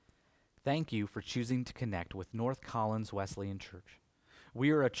Thank you for choosing to connect with North Collins Wesleyan Church. We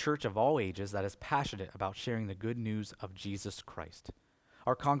are a church of all ages that is passionate about sharing the good news of Jesus Christ.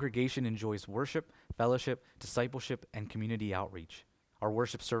 Our congregation enjoys worship, fellowship, discipleship, and community outreach. Our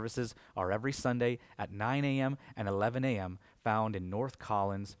worship services are every Sunday at 9 a.m. and 11 a.m., found in North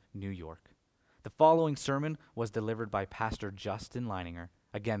Collins, New York. The following sermon was delivered by Pastor Justin Leininger.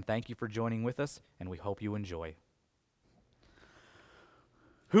 Again, thank you for joining with us, and we hope you enjoy.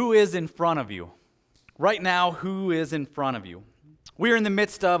 Who is in front of you? Right now, who is in front of you? We're in the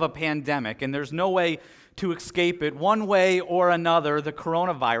midst of a pandemic, and there's no way to escape it. One way or another, the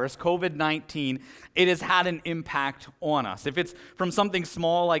coronavirus, COVID-19, it has had an impact on us. If it's from something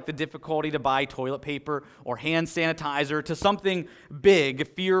small like the difficulty to buy toilet paper or hand sanitizer to something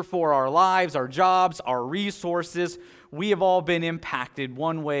big, fear for our lives, our jobs, our resources, we have all been impacted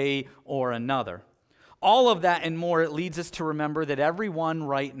one way or another. All of that and more, it leads us to remember that everyone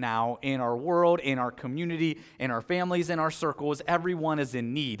right now in our world, in our community, in our families, in our circles, everyone is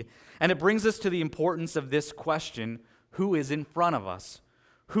in need. And it brings us to the importance of this question: who is in front of us?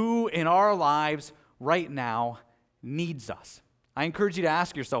 Who in our lives right now needs us? I encourage you to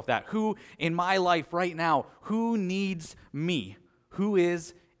ask yourself that. Who in my life right now, who needs me? Who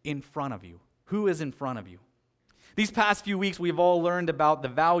is in front of you? Who is in front of you? These past few weeks, we've all learned about the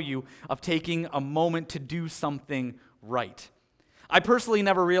value of taking a moment to do something right. I personally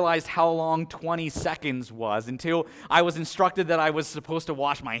never realized how long 20 seconds was until I was instructed that I was supposed to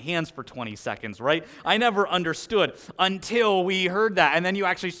wash my hands for 20 seconds, right? I never understood until we heard that. And then you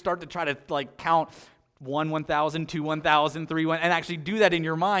actually start to try to count 1,000, 2, 1,000, 3, 1, and actually do that in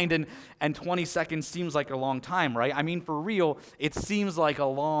your mind, and 20 seconds seems like a long time, right? I mean, for real, it seems like a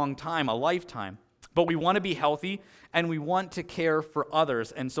long time, a lifetime. But we want to be healthy, and we want to care for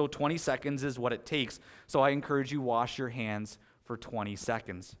others, and so 20 seconds is what it takes. So I encourage you, wash your hands for 20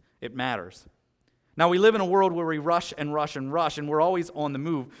 seconds. It matters. Now, we live in a world where we rush and rush and rush, and we're always on the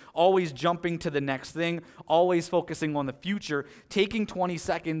move, always jumping to the next thing, always focusing on the future. Taking 20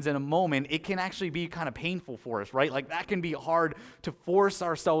 seconds in a moment, it can actually be kind of painful for us, right? Like, that can be hard to force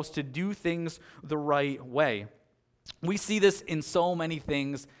ourselves to do things the right way. We see this in so many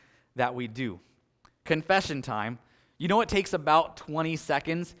things that we do. Confession time. You know, it takes about 20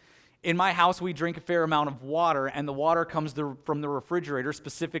 seconds. In my house, we drink a fair amount of water, and the water comes from the refrigerator,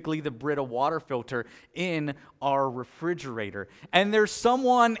 specifically the Brita water filter in our refrigerator. And there's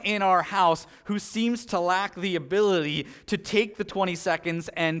someone in our house who seems to lack the ability to take the 20 seconds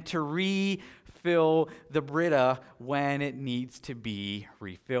and to refill the Brita when it needs to be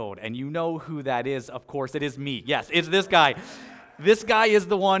refilled. And you know who that is, of course. It is me. Yes, it's this guy. This guy is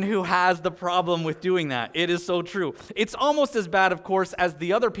the one who has the problem with doing that. It is so true. It's almost as bad, of course, as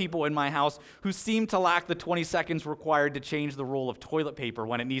the other people in my house who seem to lack the 20 seconds required to change the roll of toilet paper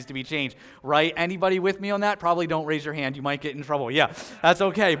when it needs to be changed, right? Anybody with me on that? Probably don't raise your hand. You might get in trouble. Yeah, that's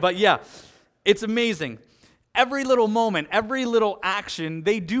okay. But yeah, it's amazing. Every little moment, every little action,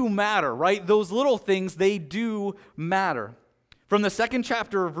 they do matter, right? Those little things, they do matter. From the second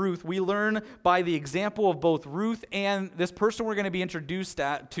chapter of Ruth, we learn by the example of both Ruth and this person we're going to be introduced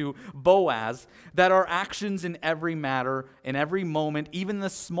to, Boaz, that our actions in every matter, in every moment, even the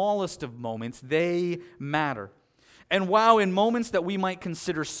smallest of moments, they matter. And while in moments that we might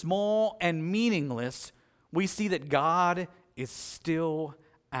consider small and meaningless, we see that God is still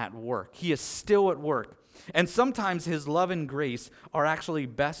at work. He is still at work. And sometimes His love and grace are actually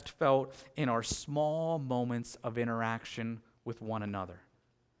best felt in our small moments of interaction with one another.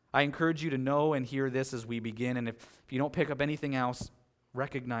 I encourage you to know and hear this as we begin, and if you don't pick up anything else,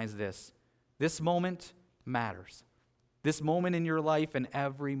 recognize this. This moment matters. This moment in your life and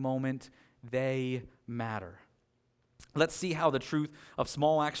every moment, they matter. Let's see how the truth of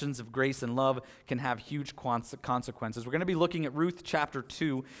small actions of grace and love can have huge consequences. We're going to be looking at Ruth chapter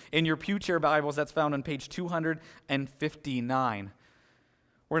 2. In your Pew Chair Bibles, that's found on page 259.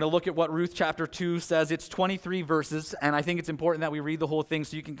 We're going to look at what Ruth chapter 2 says. It's 23 verses, and I think it's important that we read the whole thing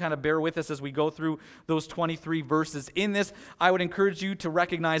so you can kind of bear with us as we go through those 23 verses. In this, I would encourage you to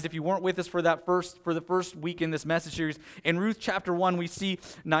recognize, if you weren't with us for the first week in this message series, in Ruth chapter 1, we see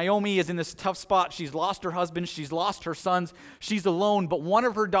Naomi is in this tough spot. She's lost her husband. She's lost her sons. She's alone, but one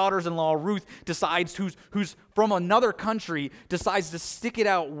of her daughters-in-law, Ruth, decides, who's from another country, decides to stick it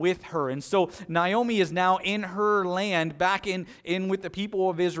out with her. And so Naomi is now in her land, back in with the people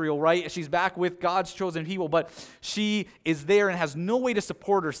of Israel, right? She's back with God's chosen people, but she is there and has no way to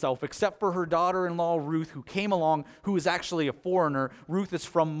support herself except for her daughter-in-law, Ruth, who came along, who is actually a foreigner. Ruth is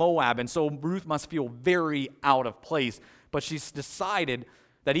from Moab, and so Ruth must feel very out of place. But she's decided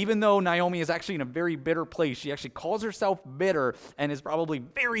That even though Naomi is actually in a very bitter place, she actually calls herself bitter and is probably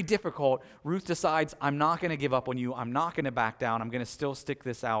very difficult, Ruth decides, I'm not going to give up on you. I'm not going to back down. I'm going to still stick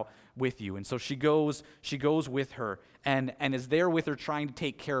this out with you. And so she goes with her and is there with her, trying to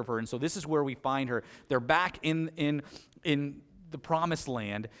take care of her. And so this is where we find her. They're back in the promised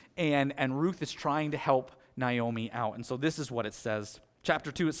land, and Ruth is trying to help Naomi out. And so this is what it says.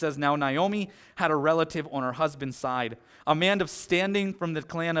 Chapter 2, it says, Now Naomi had a relative on her husband's side, a man of standing from the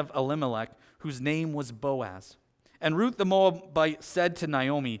clan of Elimelech, whose name was Boaz. And Ruth the Moabite said to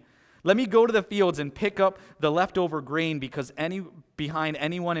Naomi, Let me go to the fields and pick up the leftover grain, because behind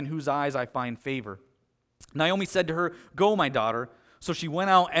anyone in whose eyes I find favor. Naomi said to her, Go, my daughter. So she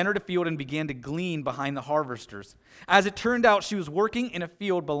went out, entered a field, and began to glean behind the harvesters. As it turned out, she was working in a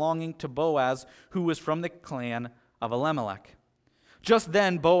field belonging to Boaz, who was from the clan of Elimelech. Just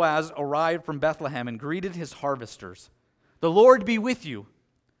then Boaz arrived from Bethlehem and greeted his harvesters. The Lord be with you.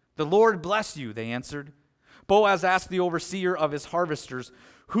 The Lord bless you, they answered. Boaz asked the overseer of his harvesters,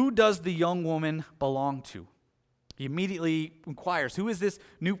 Who does the young woman belong to? He immediately inquires, who is this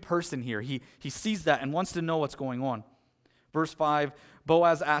new person here? He sees that and wants to know what's going on. Verse 5,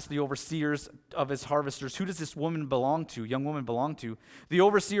 Boaz asked the overseers of his harvesters, Who does this woman belong to, young woman belong to? The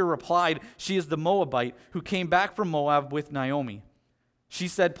overseer replied, She is the Moabite who came back from Moab with Naomi. She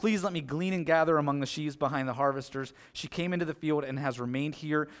said, Please let me glean and gather among the sheaves behind the harvesters. She came into the field and has remained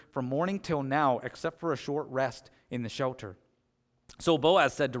here from morning till now, except for a short rest in the shelter. So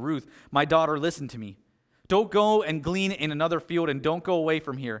Boaz said to Ruth, My daughter, listen to me. Don't go and glean in another field, and don't go away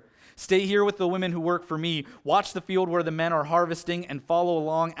from here. Stay here with the women who work for me. Watch the field where the men are harvesting and follow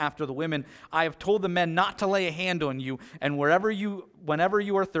along after the women. I have told the men not to lay a hand on you, and whenever you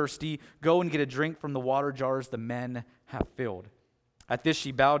are thirsty, go and get a drink from the water jars the men have filled. At this,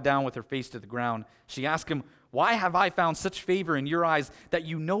 she bowed down with her face to the ground. She asked him, Why have I found such favor in your eyes that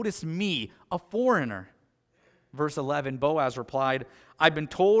you notice me, a foreigner? Verse 11, Boaz replied, I've been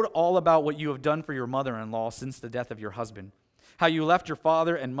told all about what you have done for your mother-in-law since the death of your husband, how you left your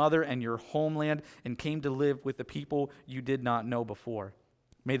father and mother and your homeland and came to live with the people you did not know before.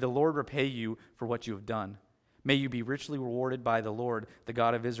 May the Lord repay you for what you have done. May you be richly rewarded by the Lord, the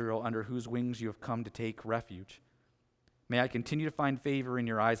God of Israel, under whose wings you have come to take refuge. May I continue to find favor in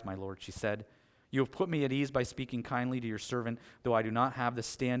your eyes, my Lord, she said. You have put me at ease by speaking kindly to your servant, though I do not have the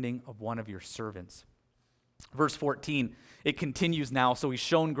standing of one of your servants. Verse 14, it continues now, so he's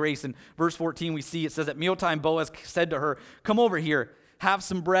shown grace. In verse 14, we see it says, At mealtime, Boaz said to her, Come over here, have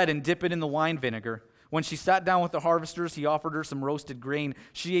some bread and dip it in the wine vinegar. When she sat down with the harvesters, he offered her some roasted grain.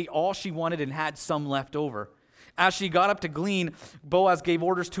 She ate all she wanted and had some left over. As she got up to glean, Boaz gave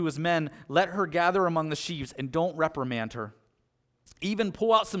orders to his men, Let her gather among the sheaves and don't reprimand her. Even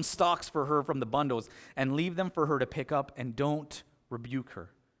pull out some stalks for her from the bundles and leave them for her to pick up and don't rebuke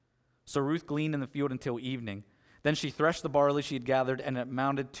her. So Ruth gleaned in the field until evening. Then she threshed the barley she had gathered, and it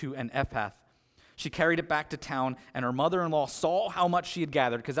amounted to an ephah. She carried it back to town, and her mother-in-law saw how much she had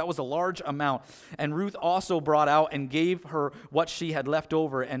gathered, because that was a large amount. And Ruth also brought out and gave her what she had left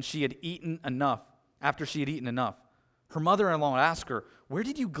over, and she had eaten enough. After she had eaten enough, her mother-in-law asked her, Where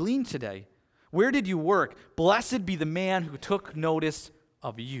did you glean today? Where did you work? Blessed be the man who took notice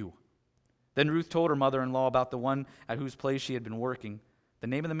of you. Then Ruth told her mother-in-law about the one at whose place she had been working. The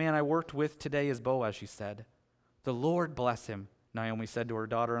name of the man I worked with today is Boaz, she said. The Lord bless him, Naomi said to her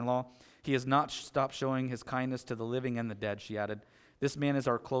daughter-in-law. He has not stopped showing his kindness to the living and the dead, she added. This man is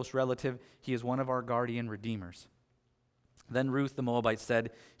our close relative. He is one of our guardian redeemers. Then Ruth the Moabite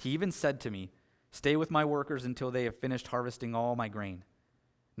said, He even said to me, Stay with my workers until they have finished harvesting all my grain.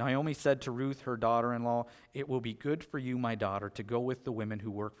 Naomi said to Ruth, her daughter-in-law, It will be good for you, my daughter, to go with the women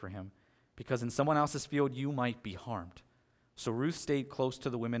who work for him, because in someone else's field you might be harmed. So Ruth stayed close to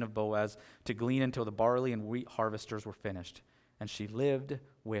the women of Boaz to glean until the barley and wheat harvesters were finished, and she lived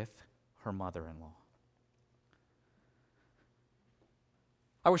with her mother-in-law.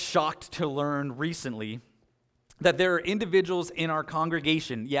 I was shocked to learn recently that there are individuals in our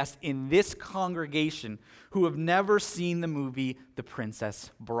congregation, yes, in this congregation, who have never seen the movie The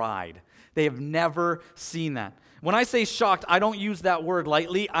Princess Bride. They have never seen that. When I say shocked, I don't use that word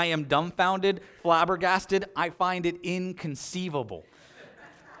lightly. I am dumbfounded, flabbergasted. I find it inconceivable.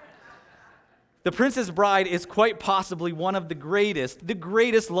 The Princess Bride is quite possibly one of the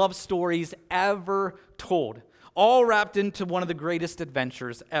greatest love stories ever told, all wrapped into one of the greatest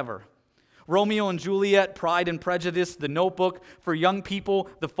adventures ever. Romeo and Juliet, Pride and Prejudice, The Notebook, for young people,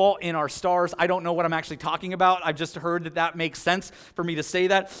 The Fault in Our Stars. I don't know what I'm actually talking about. I've just heard that makes sense for me to say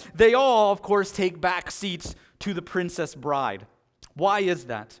that. They all, of course, take back seats to The Princess Bride. Why is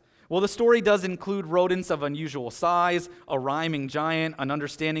that? Well, the story does include rodents of unusual size, a rhyming giant, an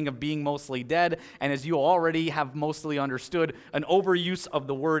understanding of being mostly dead, and as you already have mostly understood, an overuse of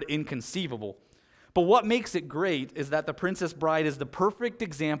the word inconceivable. But what makes it great is that The Princess Bride is the perfect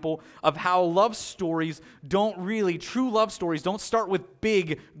example of how true love stories don't start with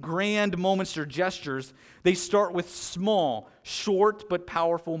big, grand moments or gestures. They start with small, short, but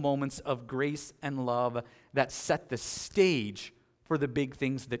powerful moments of grace and love that set the stage for the big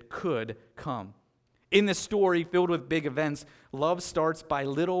things that could come. In this story filled with big events, love starts by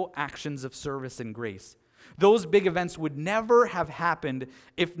little actions of service and grace. Those big events would never have happened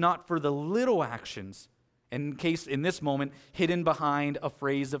if not for the little actions, in this moment, hidden behind a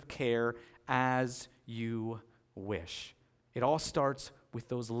phrase of care, as you wish. It all starts with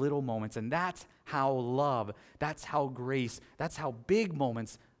those little moments, and that's how love, that's how grace, that's how big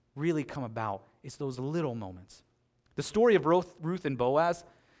moments really come about. It's those little moments. The story of Ruth and Boaz,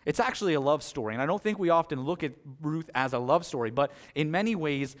 it's actually a love story, and I don't think we often look at Ruth as a love story, but in many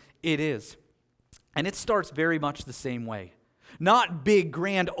ways it is. And it starts very much the same way. Not big,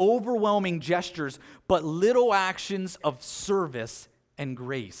 grand, overwhelming gestures, but little actions of service and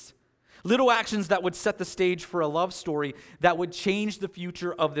grace. Little actions that would set the stage for a love story that would change the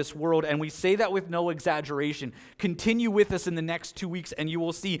future of this world. And we say that with no exaggeration. Continue with us in the next 2 weeks, and you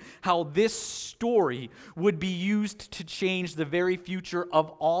will see how this story would be used to change the very future of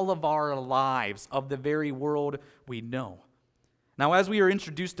all of our lives, of the very world we know. Now, as we are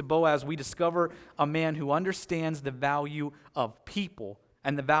introduced to Boaz, we discover a man who understands the value of people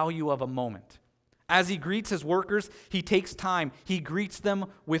and the value of a moment. As he greets his workers, he takes time. He greets them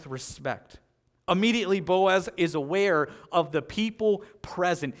with respect. Immediately, Boaz is aware of the people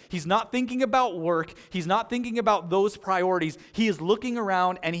present. He's not thinking about work. He's not thinking about those priorities. He is looking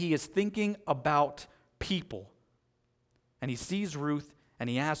around and he is thinking about people. And he sees Ruth and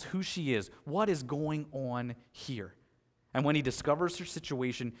he asks who she is. What is going on here? And when he discovers her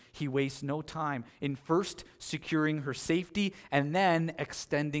situation, he wastes no time in first securing her safety and then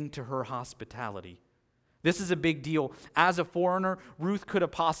extending to her hospitality. This is a big deal. As a foreigner, Ruth could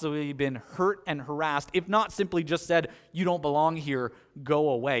have possibly been hurt and harassed, if not simply just said, "You don't belong here, go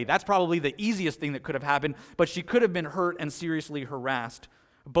away." That's probably the easiest thing that could have happened, but she could have been hurt and seriously harassed.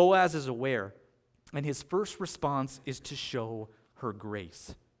 Boaz is aware, and his first response is to show her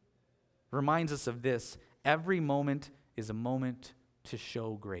grace. Reminds us of this: every moment is a moment to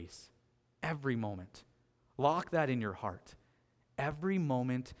show grace. Every moment. Lock that in your heart. Every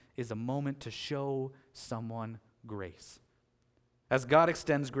moment is a moment to show someone grace. As God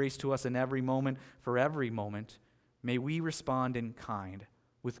extends grace to us in every moment, for every moment, may we respond in kind,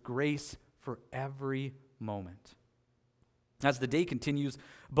 with grace for every moment. As the day continues,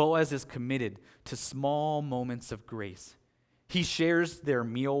 Boaz is committed to small moments of grace. He shares their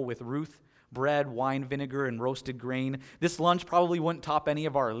meal with Ruth, bread, wine, vinegar, and roasted grain. This lunch probably wouldn't top any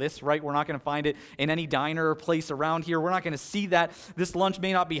of our lists, right? We're not going to find it in any diner or place around here. We're not going to see that. This lunch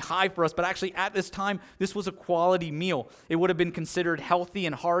may not be high for us, but actually at this time, this was a quality meal. It would have been considered healthy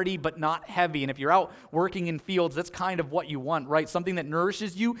and hearty, but not heavy. And if you're out working in fields, that's kind of what you want, right? Something that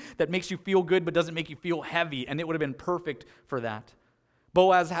nourishes you, that makes you feel good, but doesn't make you feel heavy. And it would have been perfect for that.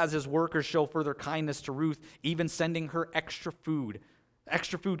 Boaz has his workers show further kindness to Ruth, even sending her extra food.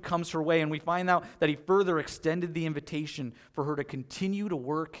 Extra food comes her way, and we find out that he further extended the invitation for her to continue to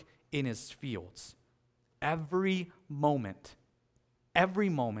work in his fields. Every moment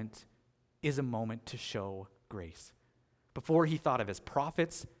is a moment to show grace. Before he thought of his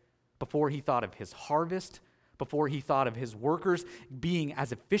profits, before he thought of his harvest, before he thought of his workers being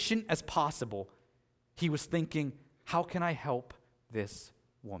as efficient as possible, he was thinking, how can I help this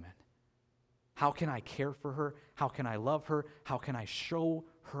woman? How can I care for her? How can I love her? How can I show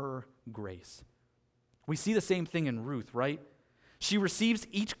her grace? We see the same thing in Ruth, right? She receives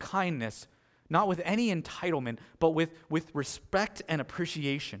each kindness not with any entitlement, but with respect and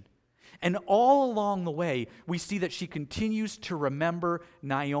appreciation. And all along the way, we see that she continues to remember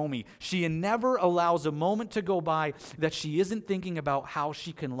Naomi. She never allows a moment to go by that she isn't thinking about how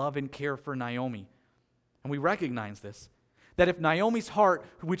she can love and care for Naomi. And we recognize this. That if Naomi's heart,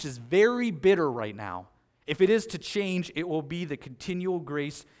 which is very bitter right now, if it is to change, it will be the continual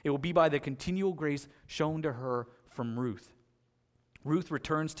grace, it will be by the continual grace shown to her from Ruth. Ruth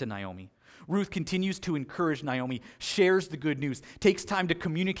returns to Naomi. Ruth continues to encourage Naomi, shares the good news, takes time to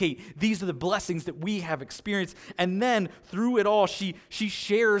communicate, these are the blessings that we have experienced. And then through it all, she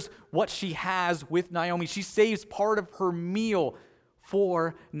shares what she has with Naomi. She saves part of her meal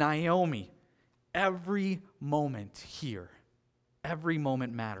for Naomi. Every moment here, every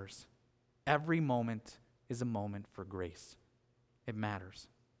moment matters. Every moment is a moment for grace. It matters.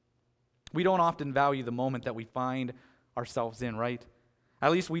 We don't often value the moment that we find ourselves in, right?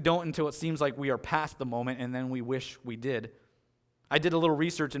 At least we don't until it seems like we are past the moment, and then we wish we did. I did a little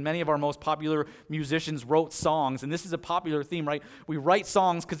research, and many of our most popular musicians wrote songs, and this is a popular theme, right? We write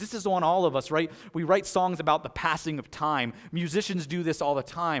songs, because this is on all of us, right? We write songs about the passing of time. Musicians do this all the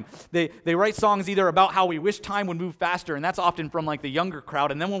time. They write songs either about how we wish time would move faster, and that's often from like the younger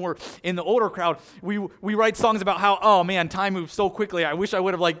crowd, and then when we're in the older crowd, we write songs about how, oh man, time moves so quickly. I wish I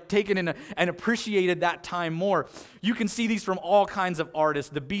would have like taken in and appreciated that time more. You can see these from all kinds of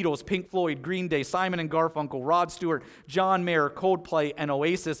artists: the Beatles, Pink Floyd, Green Day, Simon and Garfunkel, Rod Stewart, John Mayer, Coldplay, and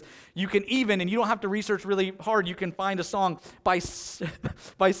Oasis. You can even, and you don't have to research really hard, you can find a song by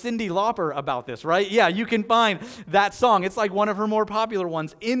Cyndi Lauper about this, right? Yeah, you can find that song. It's like one of her more popular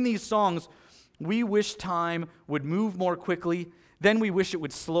ones. In these songs, we wish time would move more quickly. Then we wish it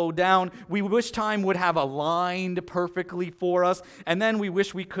would slow down. We wish time would have aligned perfectly for us. And then we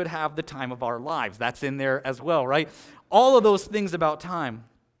wish we could have the time of our lives. That's in there as well, right? All of those things about time.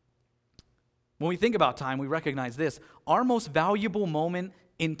 When we think about time, we recognize this. Our most valuable moment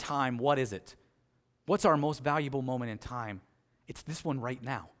in time, what is it? What's our most valuable moment in time? It's this one right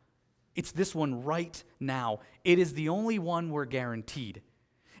now. It's this one right now. It is the only one we're guaranteed.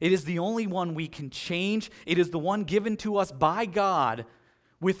 It is the only one we can change. It is the one given to us by God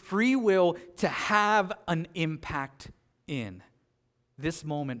with free will to have an impact in. This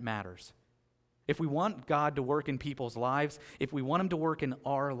moment matters. If we want God to work in people's lives, if we want Him to work in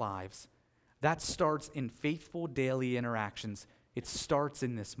our lives, that starts in faithful daily interactions. It starts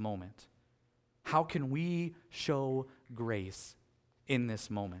in this moment. How can we show grace in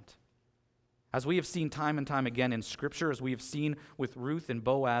this moment? As we have seen time and time again in Scripture, as we have seen with Ruth and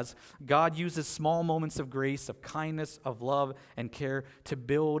Boaz, God uses small moments of grace, of kindness, of love, and care to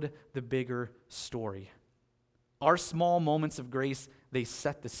build the bigger story. Our small moments of grace, they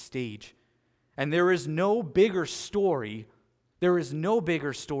set the stage. And there is no bigger story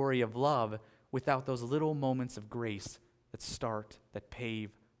of love without those little moments of grace that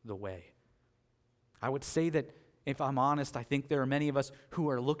pave the way. I would say that, if I'm honest, I think there are many of us who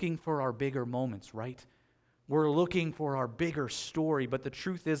are looking for our bigger moments, right? We're looking for our bigger story, but the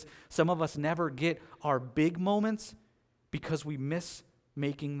truth is, some of us never get our big moments because we miss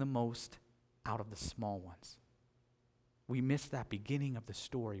making the most out of the small ones. We miss that beginning of the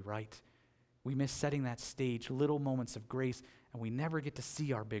story, right? We miss setting that stage, little moments of grace, and we never get to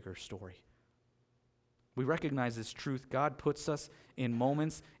see our bigger story. We recognize this truth. God puts us in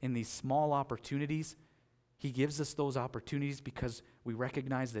moments, in these small opportunities. He gives us those opportunities because we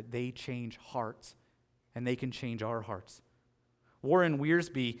recognize that they change hearts, and they can change our hearts. Warren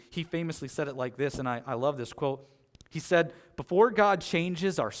Wiersbe, he famously said it like this, and I love this quote. He said, before God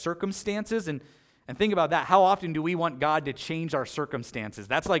changes our circumstances, and think about that, how often do we want God to change our circumstances?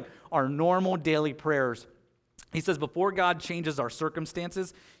 That's like our normal daily prayers. He says, before God changes our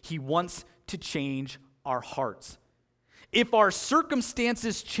circumstances, He wants to change our hearts. If our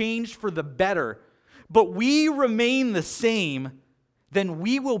circumstances change for the better, but we remain the same, then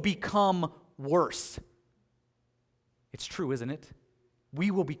we will become worse. It's true, isn't it?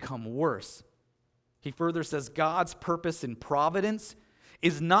 We will become worse. He further says, God's purpose in providence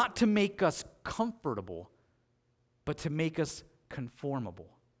is not to make us comfortable, but to make us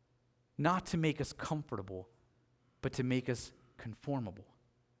conformable. Not to make us comfortable, but to make us conformable.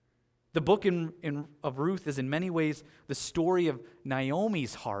 The book of Ruth is in many ways the story of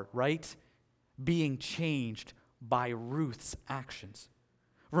Naomi's heart, right? Being changed by Ruth's actions.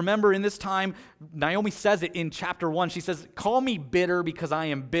 Remember, in this time, Naomi says it in chapter 1. She says, call me bitter because I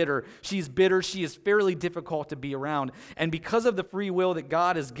am bitter. She's bitter. She is fairly difficult to be around. And because of the free will that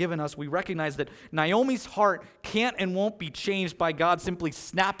God has given us, we recognize that Naomi's heart can't and won't be changed by God simply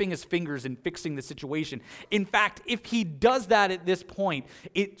snapping His fingers and fixing the situation. In fact, if He does that at this point,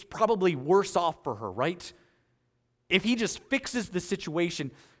 it's probably worse off for her, right? If He just fixes the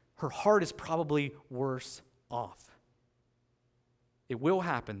situation, her heart is probably worse off. It will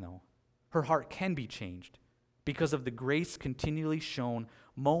happen, though. Her heart can be changed because of the grace continually shown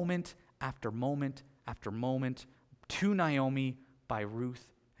moment after moment after moment to Naomi by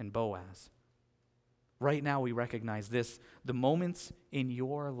Ruth and Boaz. Right now we recognize this. The moments in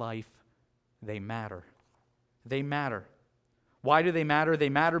your life, they matter. They matter. Why do they matter? They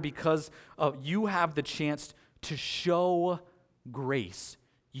matter because you have the chance to show grace.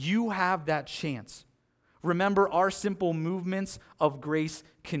 You have that chance. Remember, our simple movements of grace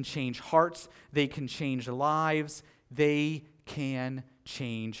can change hearts, they can change lives, they can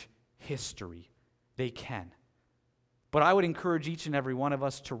change history. They can. But I would encourage each and every one of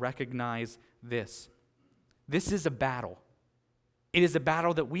us to recognize this. This is a battle. It is a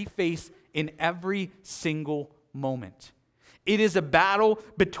battle that we face in every single moment. It is a battle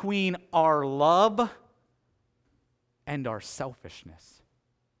between our love and our selfishness.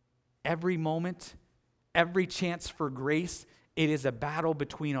 Every moment, every chance for grace, it is a battle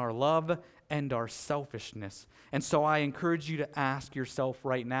between our love and our selfishness. And so I encourage you to ask yourself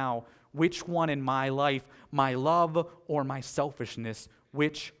right now, which one in my life, my love or my selfishness,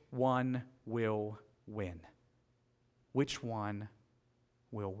 which one will win? Which one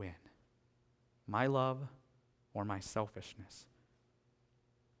will win? My love or my selfishness?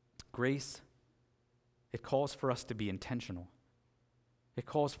 Grace, it calls for us to be intentional. It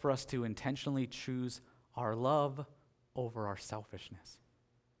calls for us to intentionally choose our love over our selfishness.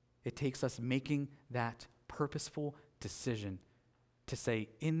 It takes us making that purposeful decision to say,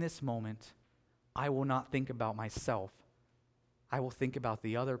 in this moment, I will not think about myself. I will think about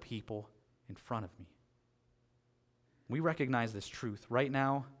the other people in front of me. We recognize this truth. Right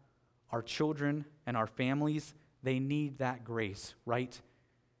now, our children and our families, they need that grace, right?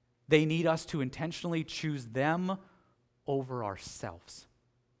 They need us to intentionally choose them over ourselves.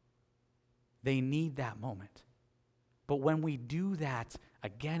 They need that moment. But when we do that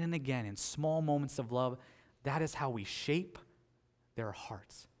again and again in small moments of love, that is how we shape their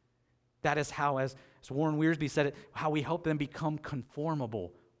hearts. That is how, as Warren Wiersbe said it, how we help them become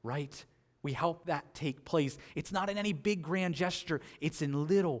conformable, right? We help that take place. It's not in any big grand gesture. It's in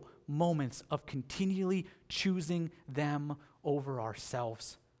little moments of continually choosing them over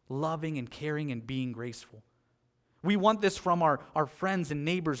ourselves, loving and caring and being graceful. We want this from our friends and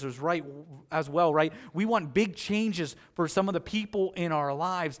neighbors as well, right? We want big changes for some of the people in our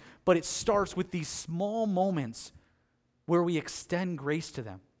lives, but it starts with these small moments where we extend grace to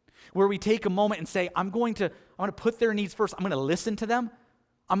them, where we take a moment and say, I'm going to put their needs first. I'm going to listen to them.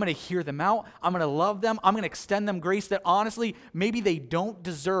 I'm going to hear them out. I'm going to love them. I'm going to extend them grace that honestly, maybe they don't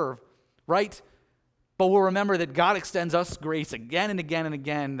deserve, right? But we'll remember that God extends us grace again and again and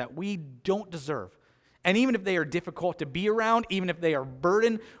again that we don't deserve. And even if they are difficult to be around, even if they are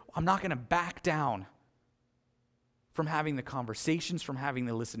burdened, I'm not going to back down from having the conversations, from having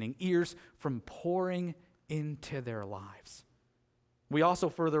the listening ears, from pouring into their lives. We also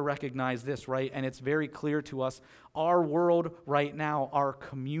further recognize this, right? And it's very clear to us. Our world right now, our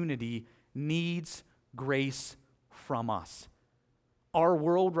community needs grace from us. Our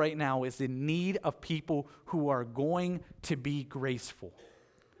world right now is in need of people who are going to be graceful.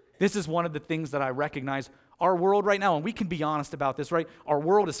 This is one of the things that I recognize. Our world right now, and we can be honest about this, right? Our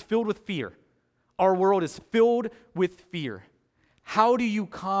world is filled with fear. Our world is filled with fear. How do you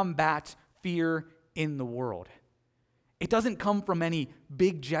combat fear in the world? It doesn't come from any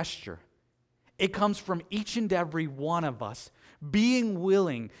big gesture. It comes from each and every one of us being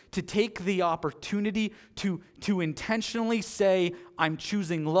willing to take the opportunity to intentionally say, I'm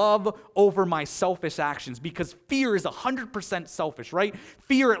choosing love over my selfish actions, because fear is 100% selfish, right?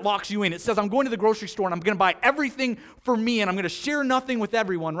 Fear, it locks you in. It says, I'm going to the grocery store and I'm going to buy everything for me and I'm going to share nothing with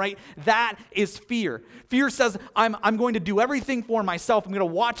everyone, right? That is fear. Fear says, I'm going to do everything for myself. I'm going to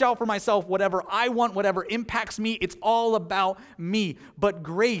watch out for myself, whatever I want, whatever impacts me. It's all about me. But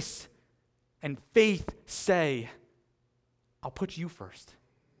grace and faith say, I'll put you first.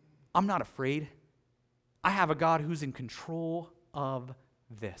 I'm not afraid. I have a God who's in control of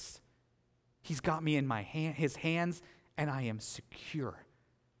this. He's got me in his hands, and I am secure.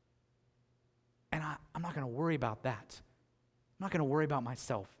 And I'm not going to worry about that. I'm not going to worry about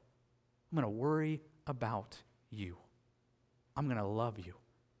myself. I'm going to worry about you. I'm going to love you.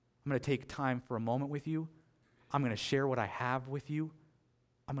 I'm going to take time for a moment with you. I'm going to share what I have with you.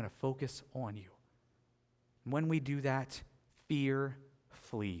 I'm going to focus on you. And when we do that, fear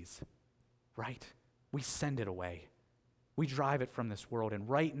flees, right? We send it away. We drive it from this world. And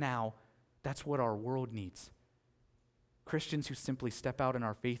right now, that's what our world needs. Christians who simply step out in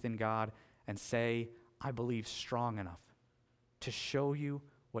our faith in God and say, I believe strong enough to show you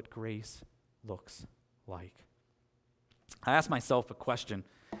what grace looks like. I asked myself a question.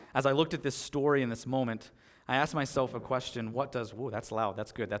 As I looked at this story in this moment, I asked myself a question, whoa, that's loud,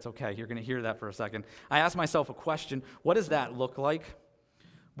 that's good, that's okay, you're going to hear that for a second. I asked myself a question, what does that look like?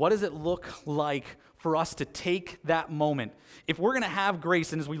 What does it look like for us to take that moment? If we're going to have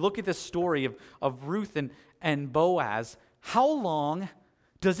grace, and as we look at this story of Ruth and Boaz, how long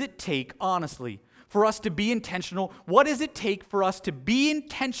does it take, honestly, for us to be intentional? What does it take for us to be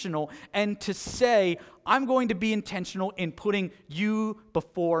intentional and to say, I'm going to be intentional in putting you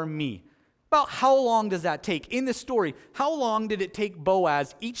before me? About how long does that take? In this story, how long did it take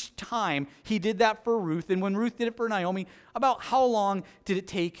Boaz each time he did that for Ruth? And when Ruth did it for Naomi, about how long did it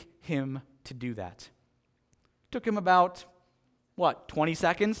take him to do that? It took him about, what, 20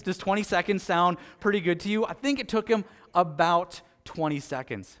 seconds? Does 20 seconds sound pretty good to you? I think it took him about 20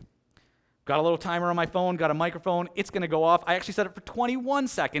 seconds. Got a little timer on my phone, got a microphone. It's going to go off. I actually set it for 21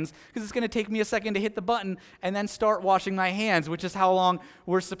 seconds because it's going to take me a second to hit the button and then start washing my hands, which is how long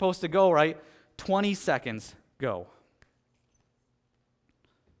we're supposed to go, right? 20 seconds, go.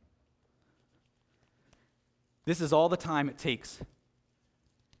 This is all the time it takes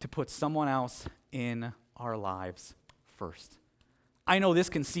to put someone else in our lives first. I know this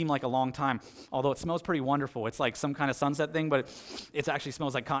can seem like a long time, although it smells pretty wonderful. It's like some kind of sunset thing, but it actually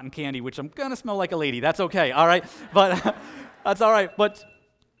smells like cotton candy, which I'm going to smell like a lady. That's okay, all right? But that's all right. But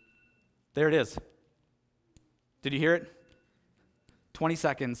there it is. Did you hear it? 20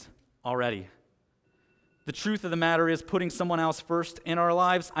 seconds already. The truth of the matter is putting someone else first in our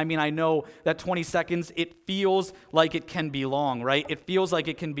lives. I mean, I know that 20 seconds, it feels like it can be long, right? It feels like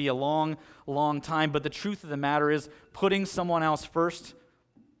it can be a long, long time. But the truth of the matter is putting someone else first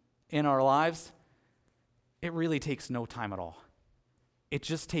in our lives, it really takes no time at all. It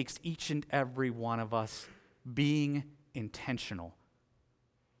just takes each and every one of us being intentional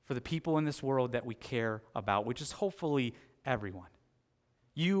for the people in this world that we care about, which is hopefully everyone.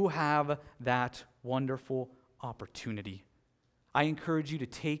 You have that wonderful opportunity. I encourage you to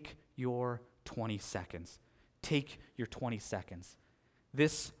take your 20 seconds. Take your 20 seconds.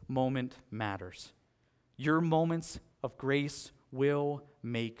 This moment matters. Your moments of grace will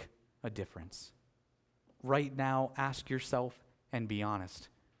make a difference. Right now, ask yourself and be honest.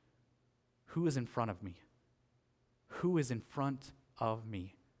 Who is in front of me? Who is in front of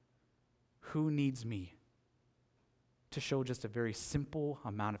me? Who needs me to show just a very simple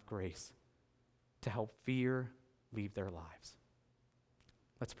amount of grace to help fear leave their lives?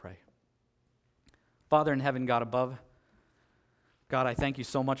 Let's pray. Father in heaven, God above, God, I thank you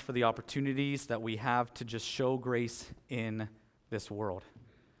so much for the opportunities that we have to just show grace in this world,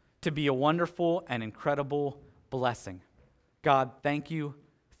 to be a wonderful and incredible blessing. God, thank you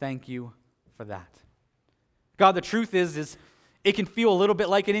for that. God, the truth is it can feel a little bit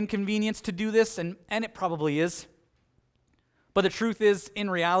like an inconvenience to do this, and it probably is. But the truth is, in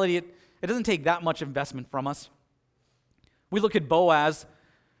reality, it doesn't take that much investment from us. We look at Boaz.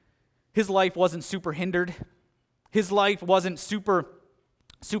 His life wasn't super hindered. His life wasn't super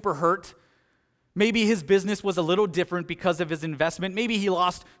hurt. Maybe his business was a little different because of his investment. Maybe he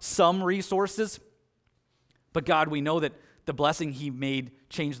lost some resources. But God, we know that the blessing he made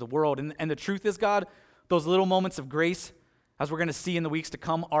changed the world. And the truth is, God, those little moments of grace, as we're going to see in the weeks to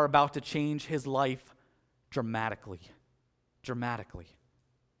come, are about to change his life dramatically. Dramatically.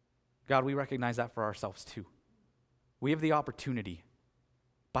 God, we recognize that for ourselves too. We have the opportunity,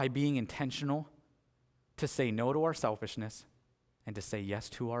 by being intentional, to say no to our selfishness and to say yes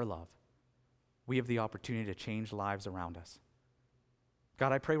to our love. We have the opportunity to change lives around us.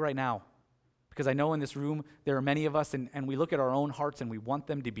 God, I pray right now, because I know in this room there are many of us, and we look at our own hearts and we want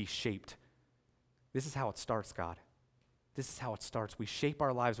them to be shaped. This is how it starts, God. This is how it starts. We shape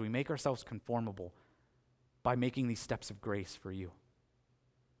our lives. We make ourselves conformable by making these steps of grace for you.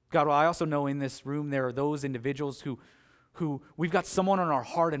 God, well, I also know in this room there are those individuals who we've got someone on our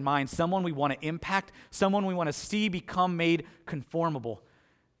heart and mind, someone we want to impact, someone we want to see become made conformable.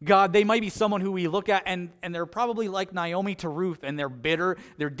 God, they might be someone who we look at and they're probably like Naomi to Ruth, and they're bitter,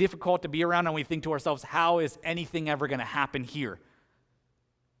 they're difficult to be around, and we think to ourselves, how is anything ever going to happen here?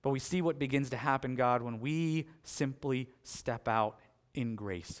 But we see what begins to happen, God, when we simply step out in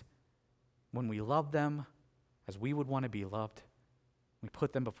grace. When we love them as we would want to be loved, we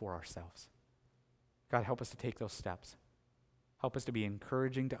put them before ourselves. God, help us to take those steps. Help us to be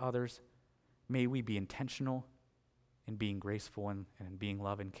encouraging to others. May we be intentional in being graceful and in being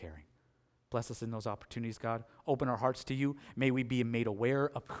love and caring. Bless us in those opportunities, God. Open our hearts to you. May we be made aware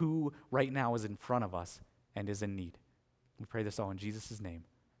of who right now is in front of us and is in need. We pray this all in Jesus' name.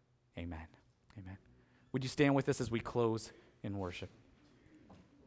 Amen. Amen. Would you stand with us as we close in worship?